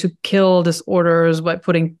trying to kill disorders by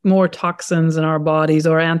putting more toxins in our bodies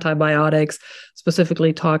or antibiotics,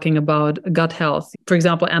 specifically talking about gut health. For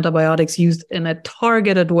example, antibiotics used in a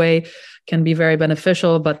targeted way can be very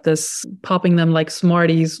beneficial, but this popping them like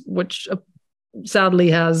Smarties, which sadly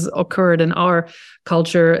has occurred in our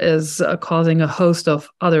culture, is causing a host of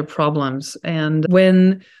other problems. And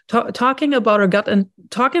when talking about our gut and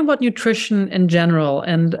talking about nutrition in general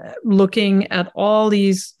and looking at all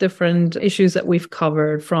these different issues that we've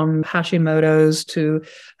covered, from Hashimoto's to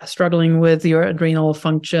struggling with your adrenal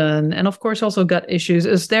function, and of course also gut issues,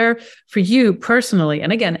 is there for you personally,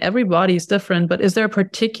 and again, everybody is different, but is there a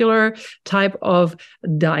particular type of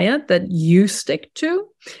diet that you stick to?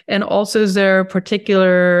 And also, is there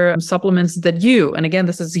particular supplements that you, and again,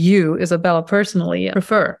 this is you, Izabella, personally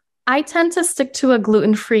prefer? I tend to stick to a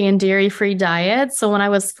gluten-free and dairy-free diet. So when I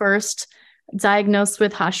was first diagnosed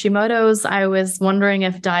with Hashimoto's, I was wondering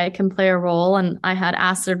if diet can play a role. And I had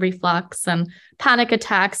acid reflux and panic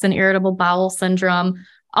attacks and irritable bowel syndrome.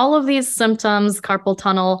 All of these symptoms, carpal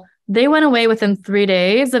tunnel, they went away within 3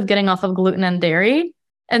 days of getting off of gluten and dairy.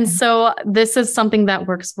 And so this is something that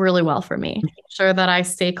works really well for me. Make sure that I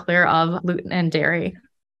stay clear of gluten and dairy.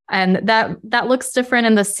 And that looks different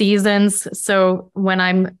in the seasons. So when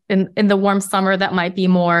I'm in the warm summer, that might be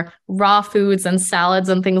more raw foods and salads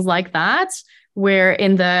and things like that. Where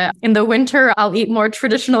in the winter, I'll eat more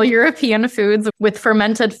traditional European foods with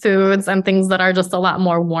fermented foods and things that are just a lot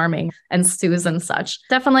more warming, and stews and such.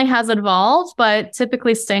 Definitely has evolved, but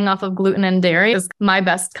typically staying off of gluten and dairy is my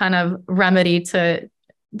best kind of remedy to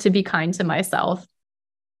be kind to myself.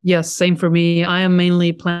 Yes, same for me. I am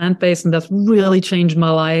mainly plant-based, and that's really changed my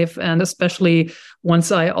life. And especially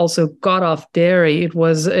once I also got off dairy, it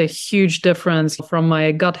was a huge difference from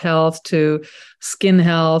my gut health to skin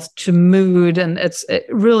health to mood. And it's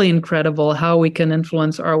really incredible how we can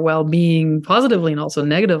influence our well-being positively and also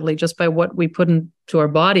negatively just by what we put into our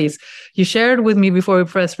bodies. You shared with me before we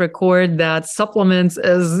press record that supplements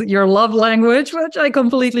is your love language, which I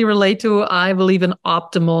completely relate to. I believe in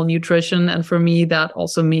optimal nutrition. And for me, that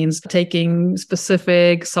also means taking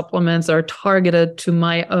specific supplements that are targeted to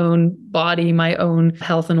my own body, my own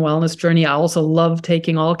health and wellness journey. I also love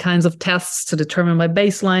taking all kinds of tests to determine my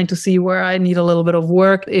baseline to see where I need a little bit of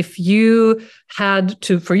work. If you had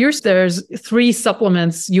to, for yours, there's 3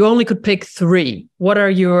 supplements, you only could pick 3. What are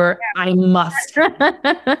your I must?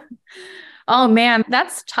 Oh man,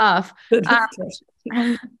 that's tough.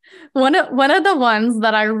 One of the ones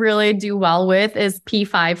that I really do well with is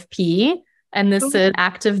P5P, and this is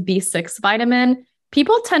active B6 vitamin.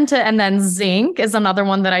 People tend to, and then zinc is another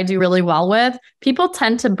one that I do really well with. People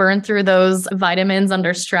tend to burn through those vitamins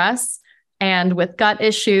under stress and with gut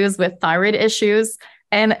issues, with thyroid issues.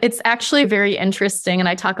 And it's actually very interesting. And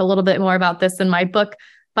I talk a little bit more about this in my book,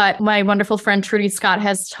 but my wonderful friend Trudy Scott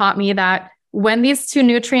has taught me that when these 2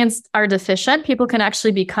 nutrients are deficient, people can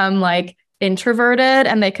actually become like introverted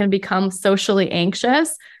and they can become socially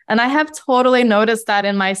anxious. And I have totally noticed that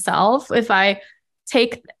in myself. If I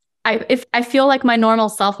feel like my normal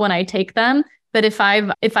self when I take them, but if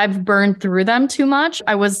I've burned through them too much.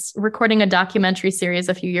 I was recording a documentary series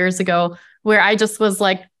a few years ago where I just was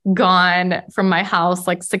like gone from my house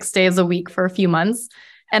like 6 days a week for a few months.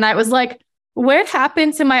 And I was like, what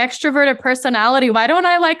happened to my extroverted personality? Why don't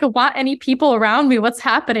I like want any people around me? What's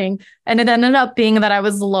happening? And it ended up being that I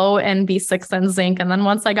was low in B6 and zinc. And then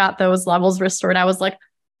once I got those levels restored, I was like,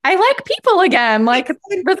 I like people again. Like,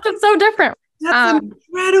 this is so different. That's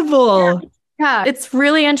incredible. Yeah, it's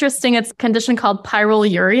really interesting. It's a condition called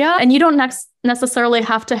pyroluria. And you don't necessarily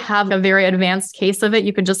have to have a very advanced case of it.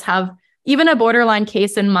 You could just have even a borderline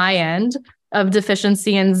case in my end of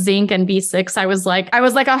deficiency in zinc and B6. I was like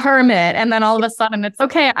a hermit. And then all of a sudden it's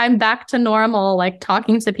okay, I'm back to normal, like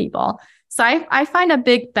talking to people. So I find a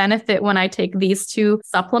big benefit when I take these 2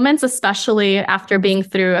 supplements, especially after being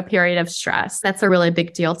through a period of stress. That's a really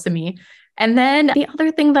big deal to me. And then the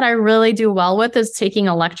other thing that I really do well with is taking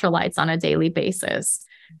electrolytes on a daily basis.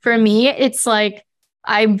 For me, it's like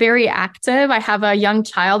I'm very active. I have a young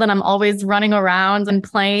child and I'm always running around and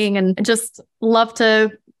playing and just love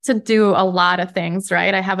to do a lot of things,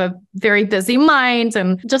 right? I have a very busy mind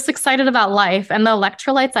and just excited about life. And the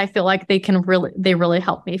electrolytes, I feel like they really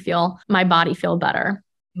help me my body feel better.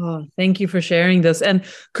 Oh, thank you for sharing this. And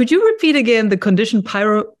could you repeat again the condition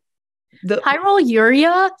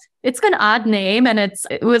Pyroluria, it's an odd name. And it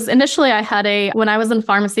was initially, when I was in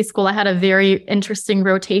pharmacy school, I had a very interesting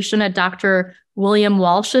rotation at Dr. William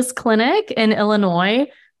Walsh's clinic in Illinois.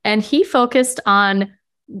 And he focused on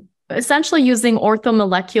essentially using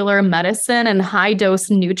orthomolecular medicine and high dose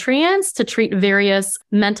nutrients to treat various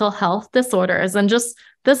mental health disorders. And just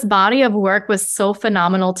this body of work was so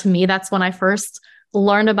phenomenal to me. That's when I first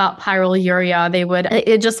learned about pyroluria.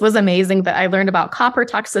 It just was amazing that I learned about copper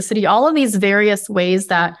toxicity, all of these various ways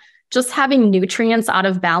that just having nutrients out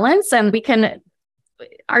of balance, and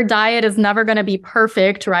our diet is never going to be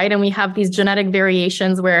perfect, right? And we have these genetic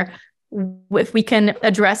variations where if we can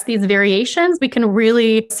address these variations, we can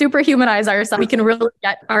really superhumanize ourselves. We can really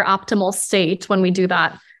get our optimal state when we do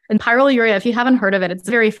that. And pyroluria, if you haven't heard of it, it's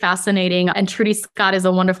very fascinating. And Trudy Scott is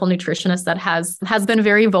a wonderful nutritionist that has been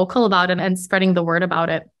very vocal about it and spreading the word about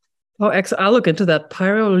it. Oh, excellent. I'll look into that.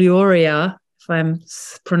 Pyroluria, if I'm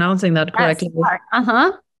pronouncing that correctly.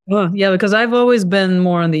 Yes, Oh, yeah, because I've always been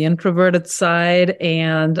more on the introverted side,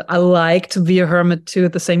 and I like to be a hermit too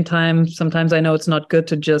at the same time. Sometimes I know it's not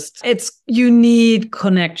good you need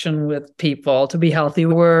connection with people to be healthy.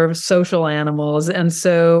 We're social animals. And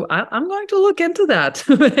so I'm going to look into that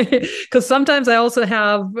because sometimes I also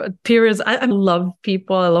have periods. I love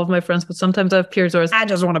people. I love my friends, but sometimes I have periods where I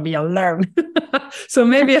just want to be alone. So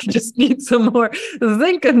maybe I just need some more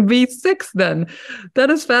zinc and B6 then. That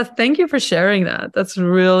is fast. Thank you for sharing that. That's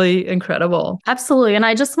really incredible. Absolutely. And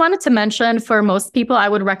I just wanted to mention, for most people, I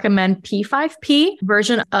would recommend P5P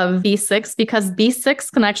version of B6 because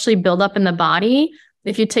B6 can actually build up in the body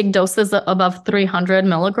if you take doses above 300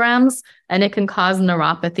 milligrams, and it can cause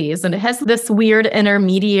neuropathies. And it has this weird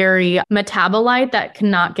intermediary metabolite that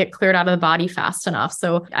cannot get cleared out of the body fast enough.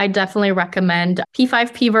 So I definitely recommend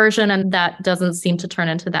P5P version, and that doesn't seem to turn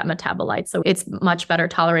into that metabolite. So it's much better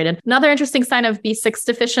tolerated. Another interesting sign of B6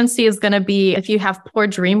 deficiency is going to be if you have poor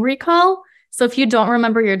dream recall. So if you don't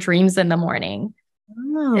remember your dreams in the morning,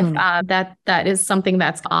 if that is something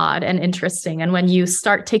that's odd and interesting. And when you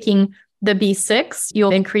start taking the B6,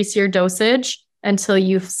 you'll increase your dosage until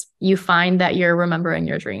you find that you're remembering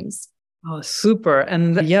your dreams. Oh, super.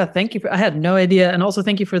 And yeah, thank you. I had no idea. And also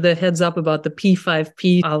thank you for the heads up about the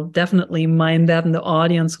P5P. I'll definitely mind that, and the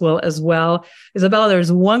audience will as well. Izabella,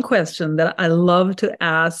 there's one question that I love to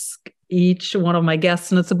ask each one of my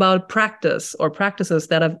guests, and it's about practice or practices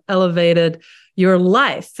that have elevated your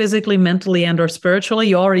life physically, mentally, and or spiritually.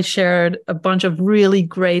 You already shared a bunch of really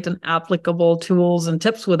great and applicable tools and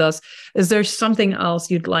tips with us. Is there something else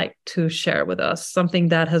you'd like to share with us? Something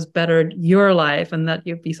that has bettered your life and that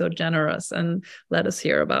you'd be so generous and let us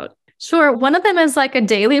hear about? Sure. One of them is like a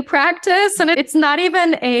daily practice, and it's not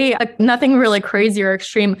even nothing really crazy or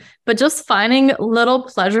extreme, but just finding little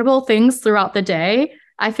pleasurable things throughout the day.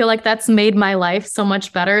 I feel like that's made my life so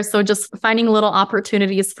much better. So just finding little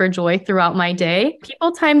opportunities for joy throughout my day.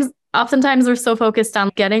 Oftentimes are so focused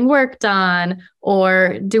on getting work done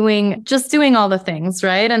or doing all the things,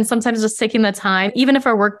 right? And sometimes just taking the time, even if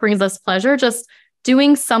our work brings us pleasure, just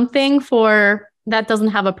doing something that doesn't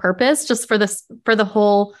have a purpose, just for the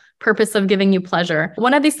whole purpose of giving you pleasure.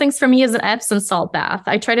 One of these things for me is an Epsom salt bath.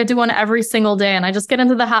 I try to do one every single day, and I just get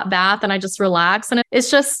into the hot bath and I just relax. And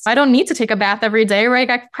it's just, I don't need to take a bath every day, right?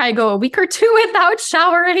 I could probably go a week or two without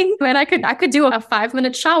showering, and I could do a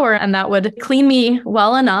 5-minute shower and that would clean me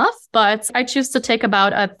well enough. But I choose to take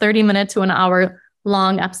about a 30-minute to an hour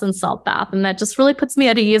long Epsom salt bath. And that just really puts me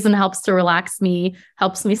at ease and helps to relax me,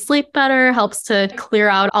 helps me sleep better, helps to clear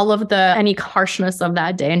out all of any harshness of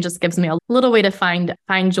that day, and just gives me a little way to find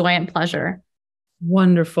joy and pleasure.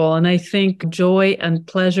 Wonderful. And I think joy and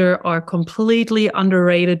pleasure are completely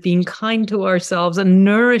underrated. Being kind to ourselves and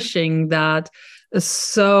nourishing that is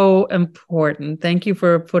so important. Thank you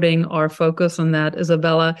for putting our focus on that,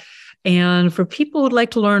 Izabella. And for people who'd like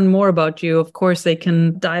to learn more about you, of course, they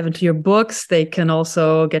can dive into your books. They can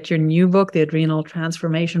also get your new book, The Adrenal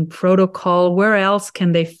Transformation Protocol. Where else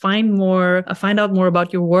can they find out more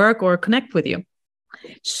about your work or connect with you?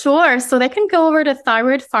 Sure. So they can go over to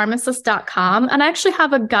thyroidpharmacist.com, and I actually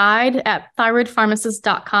have a guide at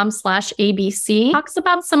thyroidpharmacist.com/ABC. It talks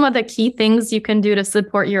about some of the key things you can do to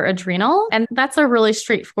support your adrenal. And that's a really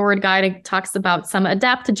straightforward guide. It talks about some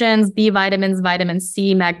adaptogens, B vitamins, vitamin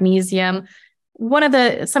C, magnesium,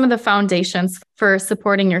 some of the foundations for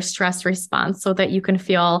supporting your stress response so that you can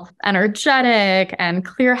feel energetic and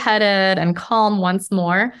clear-headed and calm once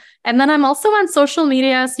more. And then I'm also on social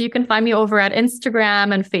media, so you can find me over at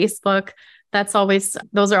Instagram and Facebook.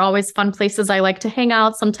 Those are always fun places I like to hang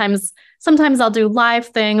out. Sometimes I'll do live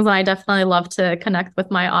things, and I definitely love to connect with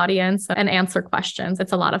my audience and answer questions.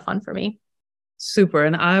 It's a lot of fun for me. Super.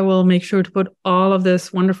 And I will make sure to put all of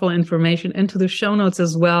this wonderful information into the show notes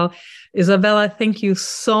as well. Izabella, thank you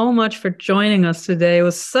so much for joining us today. It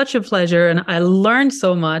was such a pleasure and I learned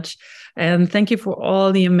so much. And thank you for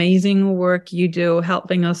all the amazing work you do,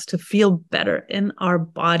 helping us to feel better in our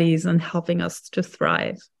bodies and helping us to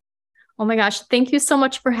thrive. Oh my gosh, thank you so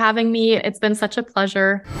much for having me. It's been such a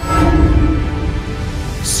pleasure.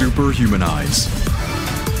 Superhumanize.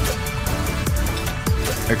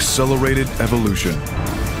 Accelerated evolution.